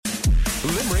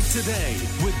Limerick Today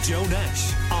with Joe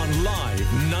Nash on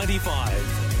Live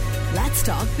 95. Let's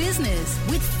talk business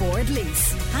with Ford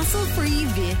Lease. Hassle-free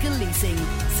vehicle leasing.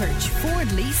 Search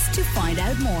Ford Lease to find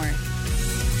out more.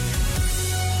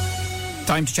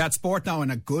 Time to chat sport now,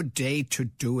 and a good day to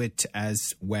do it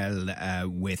as well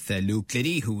with Luke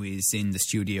Liddy, who is in the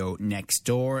studio next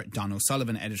door. Don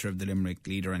O'Sullivan, editor of the Limerick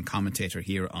Leader and commentator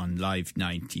here on Live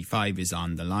 95, is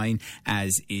on the line,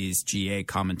 as is GA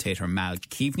commentator Mal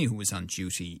Keaveney, who was on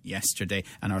duty yesterday,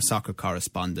 and our soccer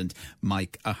correspondent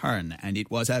Mike Ahern. And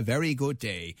it was a very good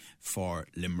day for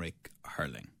Limerick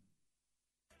hurling.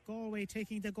 Galway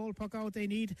taking the goal puck out. They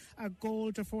need a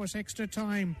goal to force extra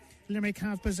time. Limerick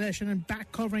have possession, and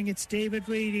back covering, it's David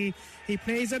Reedy. He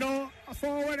plays it all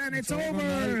forward, and it's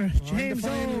over. James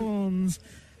Owens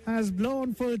has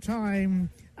blown full time,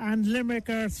 and Limerick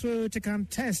are through to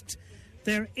contest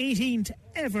their 18th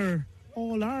ever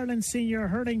All-Ireland Senior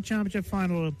Hurling Championship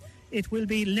final. It will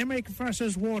be Limerick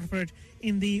versus Waterford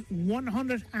in the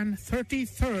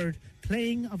 133rd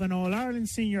playing of an All-Ireland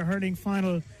Senior Hurling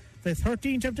final. The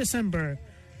 13th of December,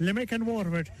 Limerick and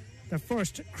Waterford, the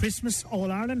first Christmas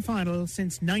All-Ireland final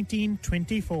since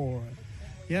 1924.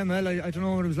 Yeah, Mel, I don't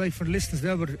know what it was like for the listeners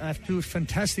there, but it was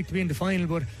fantastic to be in the final,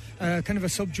 but kind of a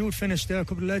subdued finish there. A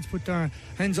couple of lads put their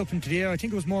hands up into the air. I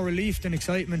think it was more relief than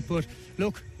excitement, but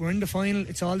look, we're in the final.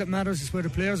 It's all that matters. It's where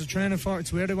the players are training for.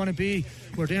 It's where they want to be.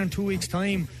 We're there in 2 weeks'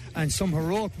 time, and some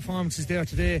heroic performances there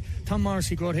today. Tom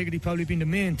Morrissey, Grod Higgity probably being the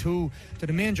main two. They're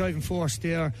the main driving force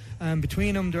there.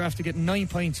 Between them, they're after getting 9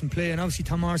 points in play, and obviously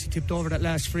Tom Morrissey tipped over that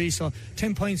last free, so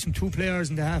 10 points from 2 players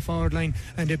in the half-forward line,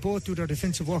 and they both do their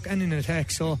defensive work and in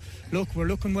attack. So look, we're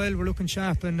looking well, we're looking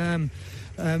sharp, and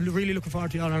really looking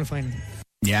forward to the All-Ireland final.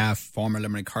 Yeah, former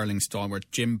Limerick hurling stalwart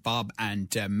Jim Bob and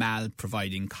Mal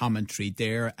providing commentary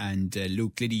there, and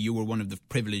Luke Liddy, you were one of the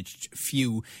privileged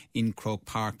few in Croke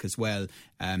Park as well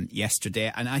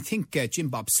yesterday, and I think Jim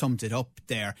Bob summed it up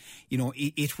there. You know,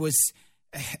 it was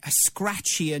a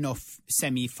scratchy enough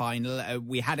semi-final.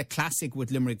 We had a classic with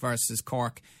Limerick versus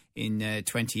Cork in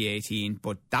 2018,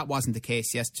 but that wasn't the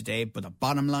case yesterday. But the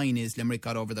bottom line is Limerick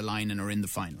got over the line and are in the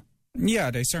final.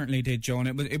 Yeah, they certainly did, Joan.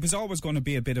 It was always going to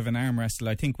be a bit of an arm wrestle.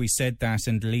 I think we said that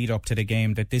in the lead up to the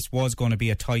game, that this was going to be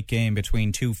a tight game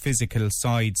between two physical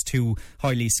sides, two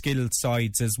highly skilled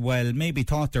sides as well. Maybe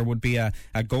thought there would be a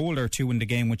goal or two in the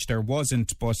game, which there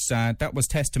wasn't, but that was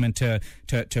testament to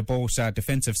both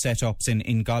defensive setups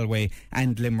in Galway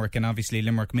and Limerick, and obviously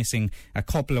Limerick missing a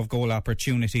couple of goal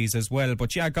opportunities as well.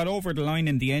 But yeah, got over the line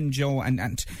in the end, Joe,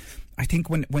 and I think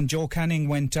when Joe Canning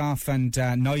went off and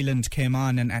Nyland came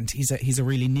on, and he's a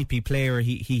really nippy player.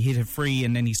 He hit a free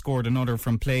and then he scored another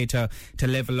from play to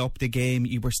level up the game.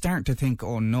 You were starting to think,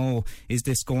 oh no, is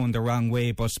this going the wrong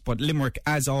way? But Limerick,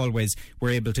 as always, were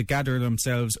able to gather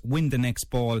themselves, win the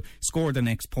next ball, score the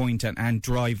next point, and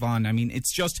drive on. I mean,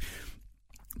 it's just...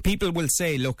 People will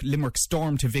say, look, Limerick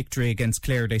stormed to victory against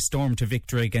Clare, they stormed to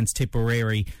victory against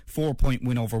Tipperary, 4-point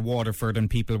win over Waterford, and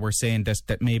people were saying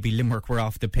that maybe Limerick were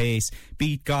off the pace,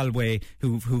 beat Galway,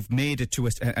 who've made it to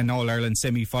an All-Ireland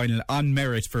semi-final on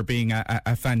merit for being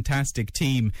a fantastic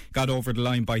team, got over the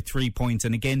line by 3 points,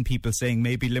 and again people saying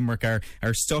maybe Limerick are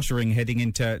stuttering heading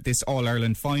into this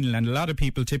All-Ireland final, and a lot of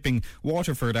people tipping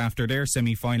Waterford after their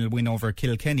semi-final win over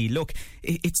Kilkenny. Look,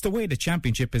 it's the way the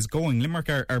championship is going. Limerick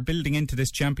are building into this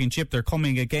championship. They're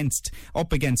coming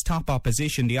up against top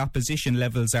opposition. The opposition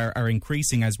levels are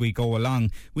increasing as we go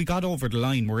along. We got over the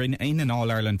line. We're in an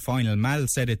All-Ireland final. Mal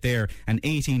said it there, an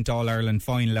 18th All-Ireland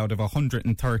final out of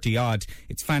 130 odd.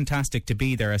 It's fantastic to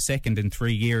be there, a second in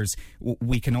 3 years.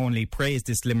 We can only praise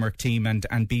this Limerick team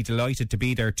and be delighted to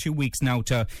be there. 2 weeks now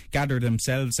to gather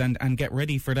themselves and get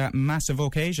ready for that massive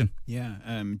occasion. Yeah,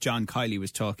 John Kiley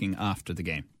was talking after the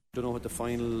game. I don't know what the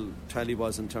final tally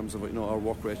was in terms of our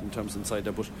work rate in terms inside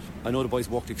there, but I know the boys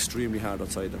worked extremely hard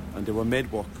outside there, and they were made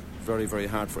work very, very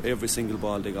hard for every single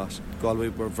ball they got. Galway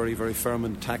were very, very firm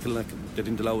in tackle. They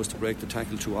didn't allow us to break the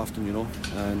tackle too often,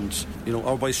 and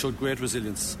our boys showed great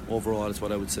resilience overall, is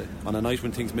what I would say. On a night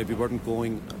when things maybe weren't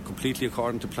going completely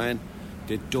according to plan,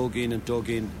 they dug in and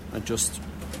just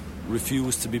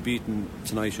refused to be beaten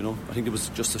tonight. I think it was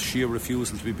just a sheer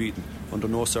refusal to be beaten. Under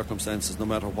no circumstances, no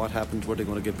matter what happened, were they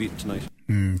going to get beaten tonight.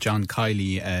 John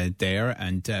Kiley there,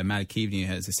 and Mal Keaveney,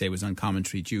 as I say, was on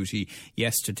commentary duty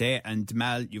yesterday. And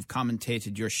Mal, you've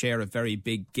commentated your share of very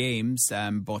big games,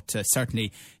 but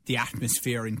certainly the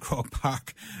atmosphere in Croke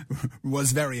Park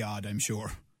was very odd, I'm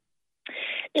sure.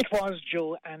 It was,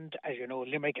 Joe, and as you know,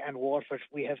 Limerick and Waterford,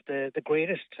 we have the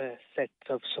greatest set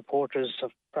of supporters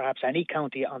of perhaps any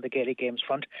county on the Gaelic Games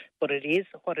front, but it is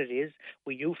what it is.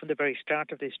 We knew from the very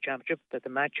start of this championship that the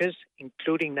matches,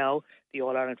 including now the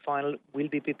All-Ireland final, will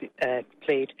be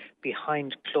played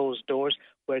behind closed doors.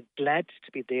 We're glad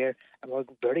to be there, and we're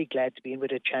very glad to be in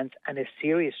with a chance, and a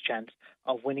serious chance,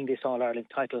 of winning this All-Ireland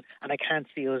title, and I can't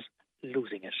see us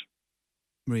losing it.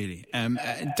 Really.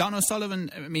 Don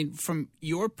O'Sullivan, I mean, from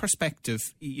your perspective,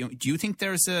 do you think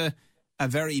there's a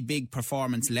very big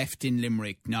performance left in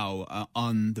Limerick now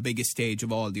on the biggest stage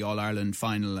of all, the All-Ireland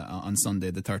final on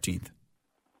Sunday the 13th?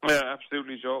 Yeah,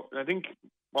 absolutely, Joe. I think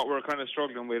what we're kind of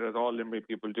struggling with, as all Limerick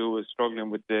people do, is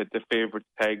struggling with the favourite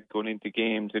tag going into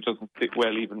games. It doesn't sit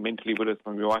well even mentally with us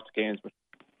when we watch games, but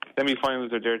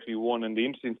semi-finals are there to be won, and the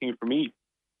interesting thing for me,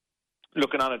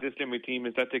 looking on at this Limerick team,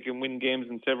 is that they can win games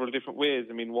in several different ways.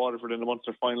 I mean, Waterford in the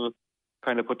Munster final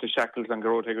kind of put the shackles on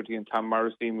Garrod Hegarty and Tom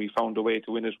Morris team. We found a way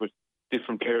to win it with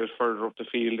different players further up the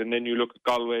field. And then you look at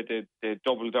Galway, they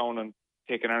double down on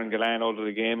taking Aaron Gillane out of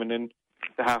the game. And then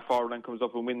the half-forward line comes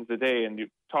up and wins the day. And you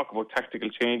talk about tactical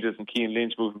changes and Cian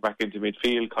Lynch moving back into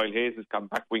midfield. Kyle Hayes has come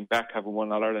back, wing back, having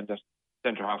won All-Ireland at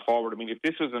centre half-forward. I mean, if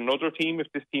this was another team, if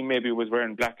this team maybe was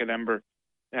wearing black and amber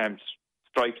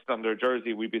stripes on their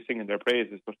jersey, we'd be singing their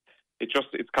praises. But it's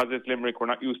because it's Limerick. We're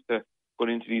not used to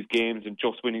going into these games and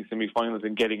just winning semi-finals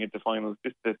and getting into finals.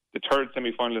 This is the third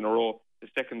semi-final in a row, the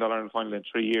second All-Ireland final in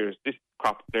 3 years. This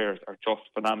crop of players are just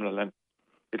phenomenal, and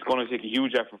it's going to take a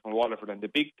huge effort from Waterford. And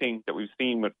the big thing that we've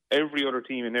seen with every other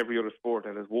team in every other sport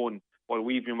that has won while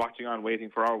we've been watching on waiting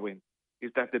for our win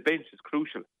is that the bench is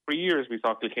crucial. For years we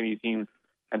saw Kilkenny teams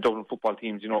and Dublin football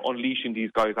teams, unleashing these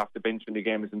guys off the bench when the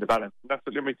game is in the balance. And that's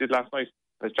what Limerick did last night.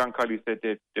 As John Colley said,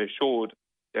 they showed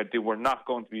that they were not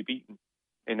going to be beaten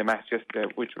in the match yesterday,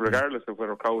 which, regardless of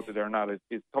whether crowds are there or not,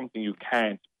 is something you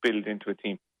can't build into a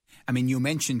team. I mean, you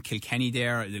mentioned Kilkenny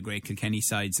there, the great Kilkenny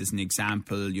sides as an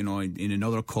example. In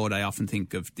another code, I often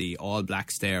think of the All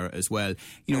Blacks there as well.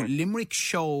 Limerick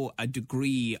show a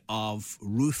degree of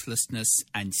ruthlessness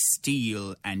and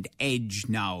steel and edge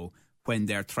now when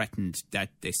they're threatened that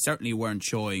they certainly weren't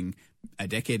showing a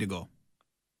decade ago.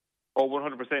 Oh,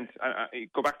 100%.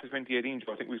 Go back to 2018,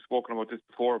 Joe. I think we've spoken about this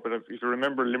before, but if you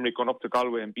remember Limerick going up to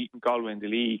Galway and beating Galway in the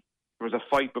league, there was a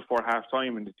fight before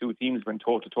half-time and the two teams went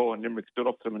toe-to-toe and Limerick stood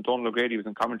up to them, and Donald O'Grady was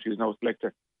in commentary, he was now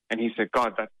selector, and he said,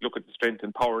 God, look at the strength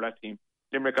and power of that team.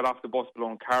 Limerick got off the bus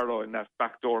below Carlow in that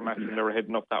backdoor match and they were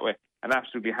heading up that way and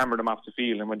absolutely hammered them off the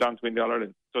field and went on to win the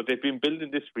All-Ireland. So they've been building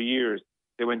this for years.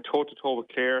 They went toe-to-toe with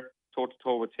Clare,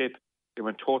 toe-to-toe with Tip. They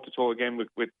went toe-to-toe again with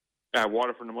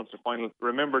Waterford in the Munster final.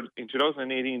 Remember, in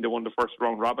 2018, they won the first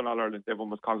round robin All-Ireland. Everyone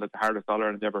was calling it the hardest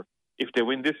All-Ireland ever. If they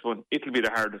win this one, it'll be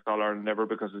the hardest All-Ireland ever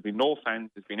because there's been no fans.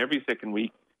 It's been every second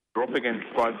week. They're up against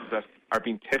squads that are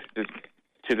being tested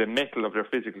to the metal of their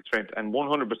physical strength, and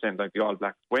 100% like the All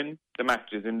Blacks. When the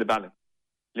match is in the balance,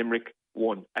 Limerick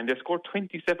won. And they scored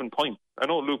 27 points. I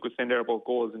know Luke was saying there about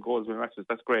goals and goals win matches.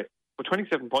 That's great. But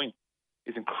 27 points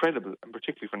is incredible, and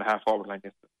particularly from the half-forward line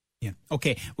yesterday. Yeah.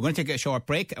 Okay, we're going to take a short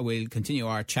break. We'll continue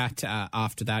our chat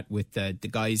after that with the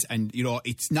guys. And,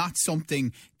 it's not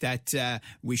something that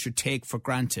we should take for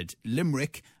granted.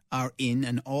 Limerick are in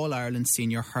an All-Ireland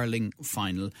Senior Hurling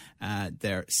final.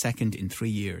 They're second in 3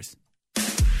 years.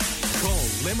 Call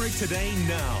Limerick today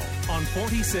now on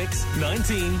 46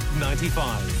 19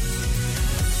 95.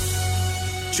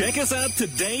 Check us out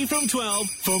today from 12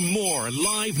 for more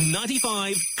live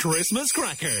 95 Christmas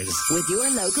crackers. With your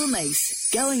local mate,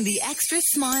 going the extra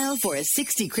smile for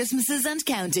 60 Christmases and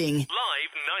counting. Live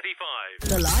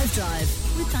 95. The Live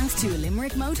Drive, with thanks to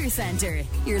Limerick Motor Centre,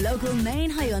 your local main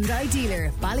Hyundai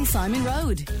dealer, Ballysimon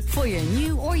Road. For your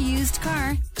new or used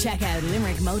car, check out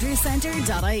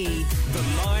limerickmotorcentre.ie. The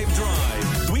Live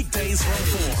Drive, weekdays from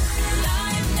 4.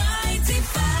 Live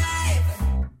 95.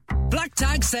 Black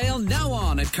Tag sale now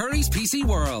on at Curry's PC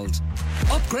World.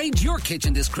 Upgrade your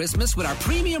kitchen this Christmas with our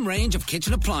premium range of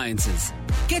kitchen appliances.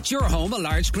 Get your home a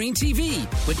large screen TV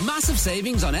with massive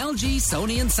savings on LG,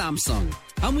 Sony and Samsung.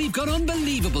 And we've got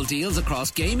unbelievable deals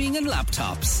across gaming and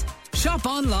laptops. Shop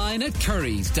online at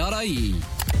currys.ie.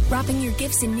 Wrapping your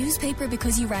gifts in newspaper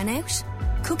because you ran out?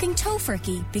 Cooking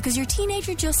tofurkey because your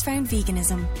teenager just found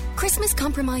veganism? Christmas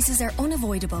compromises are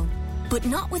unavoidable, but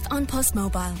not with An Post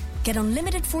Mobile. Get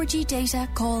unlimited 4G data,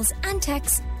 calls and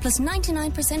texts, plus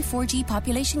 99% 4G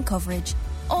population coverage.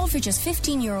 All for just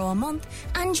 €15 a month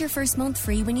and your first month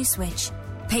free when you switch.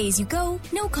 Pay as you go,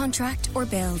 no contract or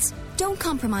bills. Don't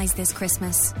compromise this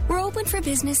Christmas. We're open for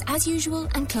business as usual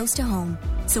and close to home.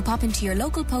 So pop into your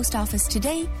local post office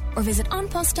today or visit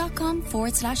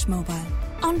onpost.com/mobile.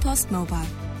 An Post Mobile.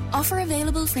 Offer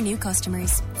available for new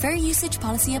customers. Fair usage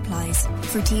policy applies.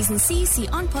 For T's and C's, see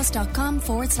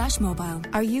onpus.com/mobile.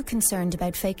 Are you concerned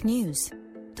about fake news?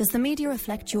 Does the media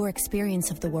reflect your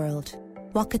experience of the world?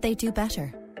 What could they do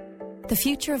better? The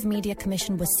Future of Media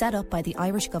Commission was set up by the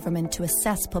Irish Government to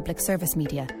assess public service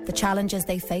media, the challenges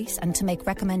they face, and to make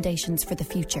recommendations for the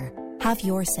future. Have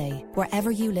your say, wherever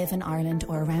you live in Ireland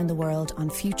or around the world, on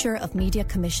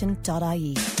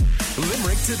futureofmediacommission.ie.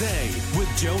 Limerick Today with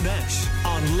Joe Nash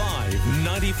on Live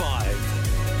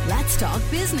 95. Let's talk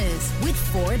business with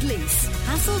Ford Lease.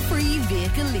 Hassle-free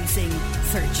vehicle leasing.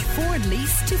 Search Ford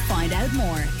Lease to find out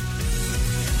more.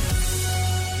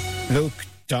 Luke,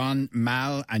 Don,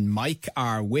 Mal and Mike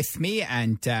are with me,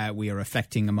 and we are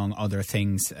reflecting, among other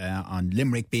things, on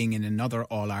Limerick being in another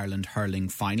All-Ireland hurling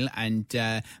final. And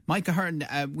Mike Ahern,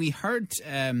 we heard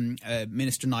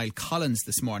Minister Niall Collins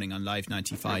this morning on Live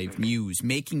 95 News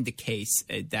making the case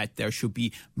that there should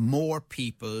be more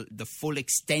people, the full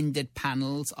extended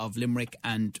panels of Limerick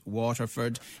and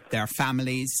Waterford, their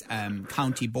families,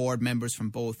 county board members from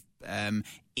both,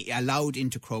 allowed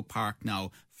into Croke Park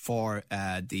now for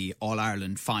the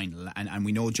All-Ireland final. And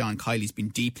we know John Kiley's been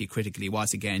deeply critical, he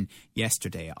was again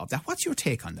yesterday, of that. What's your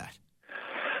take on that?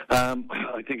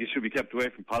 I think it should be kept away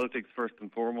from politics first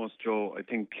and foremost, Joe. I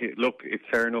think, look, it's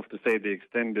fair enough to say the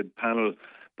extended panel,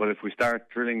 but if we start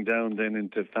drilling down then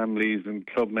into families and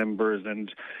club members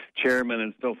and chairmen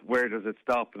and stuff, where does it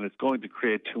stop? And it's going to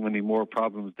create too many more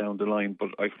problems down the line. But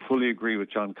I fully agree with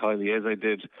John Kiley, as I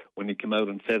did when he came out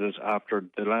and said it after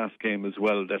the last game as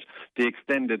well, that the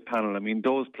extended panel, I mean,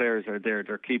 those players are there.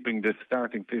 They're keeping the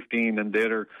starting 15 and the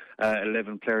other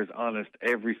 11 players honest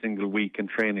every single week in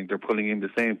training. They're putting in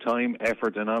the same time,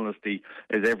 effort and honesty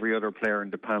as every other player in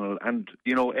the panel. And,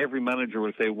 you know, every manager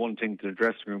will say one thing to the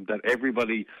dressing room, that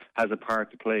everybody has a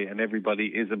part to play and everybody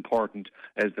is important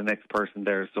as the next person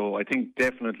there. So I think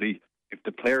definitely if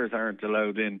the players aren't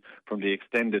allowed in from the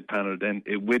extended panel, then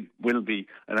it will be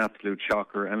an absolute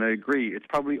shocker. And I agree, it's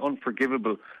probably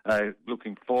unforgivable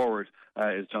looking forward,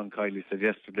 as John Kiley said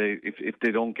yesterday, if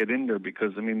they don't get in there,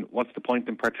 because, I mean, what's the point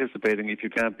in participating if you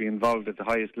can't be involved at the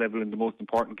highest level in the most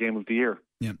important game of the year?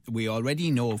 Yeah, we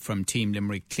already know from Team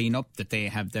Limerick Cleanup that they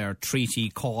have their treaty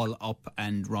call up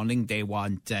and running. They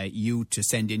want you to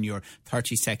send in your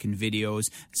 30-second videos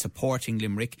supporting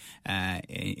Limerick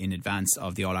in advance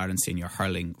of the All-Ireland Senior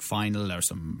Hurling Final. There are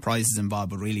some prizes involved,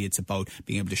 but really it's about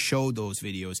being able to show those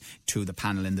videos to the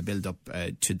panel in the build-up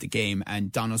to the game.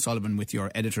 And Don O'Sullivan, with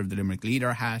your editor of the Limerick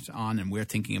Leader hat on, and we're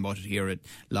thinking about it here at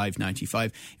Live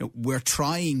 95, we're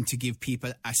trying to give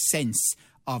people a sense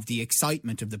of the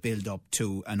excitement of the build-up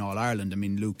to an All-Ireland. I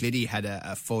mean, Luke Liddy had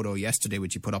a photo yesterday,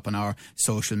 which he put up on our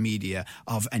social media,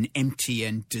 of an empty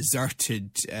and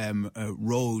deserted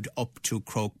road up to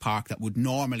Croke Park that would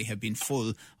normally have been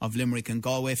full of Limerick and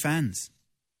Galway fans.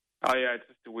 Oh yeah, it's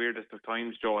just the weirdest of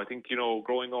times, Joe. I think,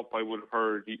 growing up I would have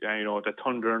heard, the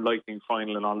Thunder and Lightning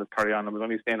final and all this carry on. I was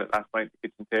only saying it last night at the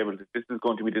kitchen table that this is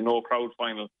going to be the no crowd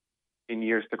final in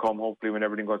years to come, hopefully, when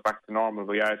everything goes back to normal.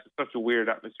 But yeah, it's just such a weird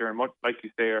atmosphere, and much like you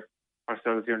say,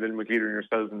 ourselves here in the Limerick Leader and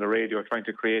yourselves on the radio trying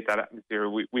to create that atmosphere.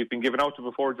 We've been given out to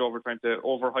before, Joe, we're trying to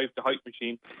overhype the hype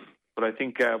machine, but I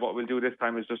think what we'll do this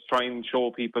time is just try and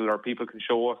show people, or people can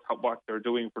show us what they're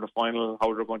doing for the final,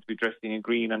 how they're going to be dressing in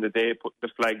green on the day, putting the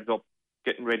flags up,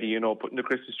 getting ready, putting the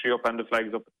Christmas tree up and the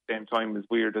flags up at the same time. As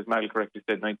weird as Mal correctly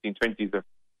said, 1920s or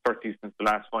 30s since the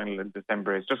last final in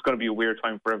December. It's just going to be a weird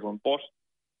time for everyone. But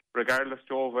regardless,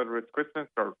 Joe, whether it's Christmas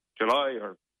or July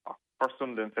or first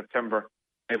Sunday in September,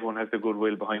 everyone has the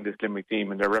goodwill behind this Limerick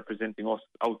team, and they're representing us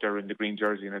out there in the green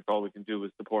jersey, and it's all we can do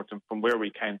is support them from where we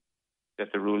can,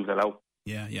 that the rules allow.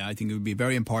 Yeah, I think it would be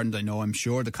very important. I'm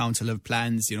sure the council have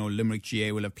plans, Limerick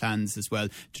GA will have plans as well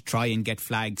to try and get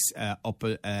flags up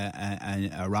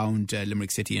around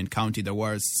Limerick City and County. There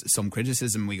was some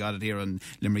criticism, we got it here on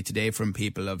Limerick Today from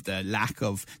people, of the lack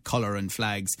of colour and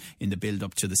flags in the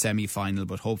build-up to the semi-final,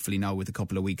 but hopefully now with a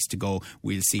couple of weeks to go,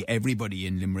 we'll see everybody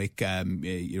in Limerick,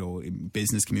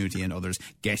 business community and others,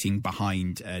 getting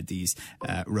behind these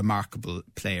remarkable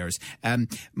players.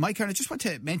 Mike, I just want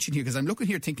to mention here, because I'm looking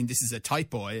here thinking this is a typo.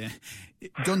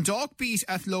 Dundalk beat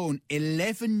Athlone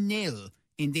 11-0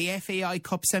 in the FAI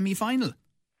Cup semi-final.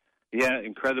 Yeah,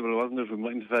 incredible, wasn't it? We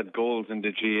mightn't have had goals in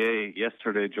the GA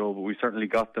yesterday, Joe, but we certainly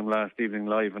got them last evening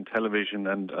live on television,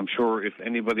 and I'm sure if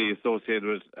anybody associated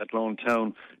with Athlone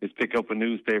Town is pick up a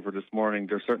newspaper this morning,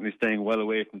 they're certainly staying well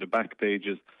away from the back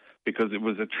pages, because it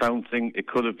was a trouncing. It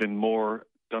could have been more.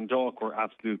 Dundalk were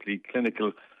absolutely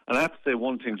clinical. And I have to say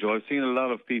one thing, Joe, I've seen a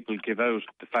lot of people give out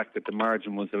the fact that the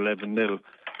margin was 11-0.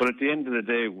 But at the end of the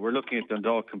day, we're looking at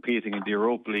Dundalk competing in the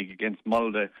Europa League against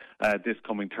Molde this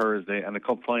coming Thursday and a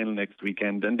cup final next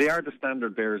weekend. And they are the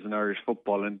standard bearers in Irish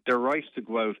football, and they're right to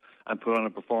go out and put on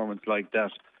a performance like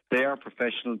that. They are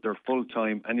professional, they're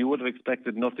full-time, and you would have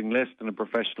expected nothing less than a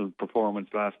professional performance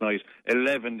last night.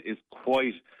 11 is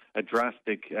quite a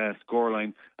drastic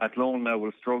scoreline. Athlone now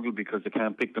will struggle because they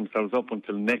can't pick themselves up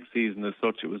until next season. As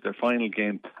such, it was their final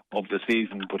game of the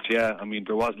season. But yeah, I mean,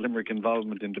 there was Limerick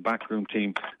involvement in the backroom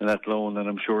team in Athlone, and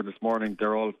I'm sure this morning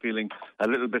they're all feeling a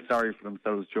little bit sorry for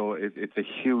themselves, Joe. It's a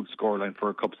huge scoreline for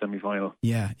a cup semi-final.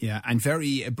 Yeah. And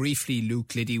very briefly,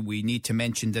 Luke Liddy, we need to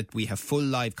mention that we have full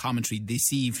live commentary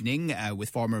this evening with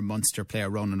former Munster player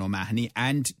Ronan O'Mahony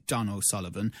and Don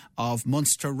O'Sullivan of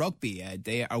Munster Rugby.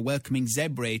 They are welcoming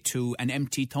Zebre to an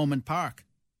empty Thomond Park.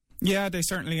 Yeah, they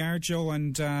certainly are, Joe,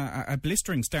 and a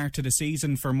blistering start to the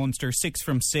season for Munster, 6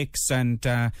 from 6, and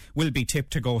will be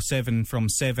tipped to go 7 from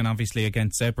 7, obviously,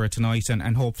 against Zebra tonight,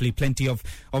 and hopefully plenty of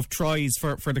tries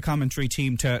for the commentary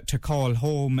team to call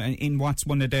home in what's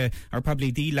one of or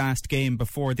probably the last game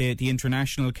before the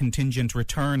international contingent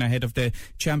return ahead of the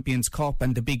Champions Cup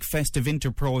and the big festive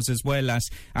Interpros as well as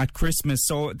at Christmas.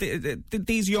 So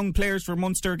these young players for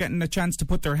Munster getting a chance to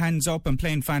put their hands up and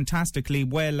playing fantastically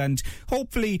well, and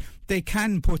hopefully they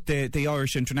can put the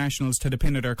Irish internationals to the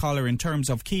pin of their collar in terms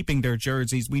of keeping their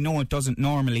jerseys. We know it doesn't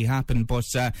normally happen, but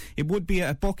it would be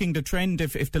bucking the trend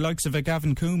if the likes of a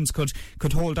Gavin Coombs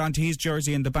could hold on to his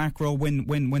jersey in the back row when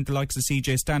the likes of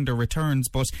CJ Stander returns.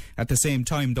 But at the same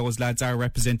time, those lads are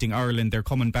representing Ireland. They're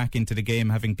coming back into the game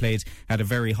having played at a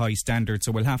very high standard,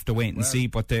 so we'll have to wait and see.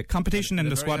 But the competition in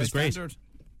the squad is great.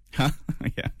 Huh?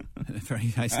 Yeah. A very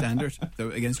high standard.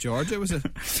 Against Georgia, was it?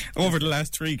 Over the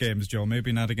last 3 games, Joe.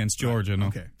 Maybe not against Georgia, no.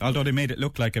 Okay. Although they made it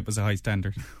look like it was a high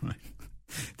standard. Right.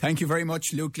 Thank you very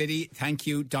much, Luke Liddy. Thank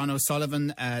you, Don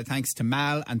O'Sullivan. Thanks to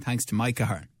Mal, and thanks to Micah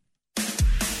Hearn.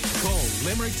 Call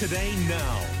Limerick today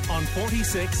now on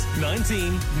 46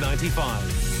 19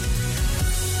 95.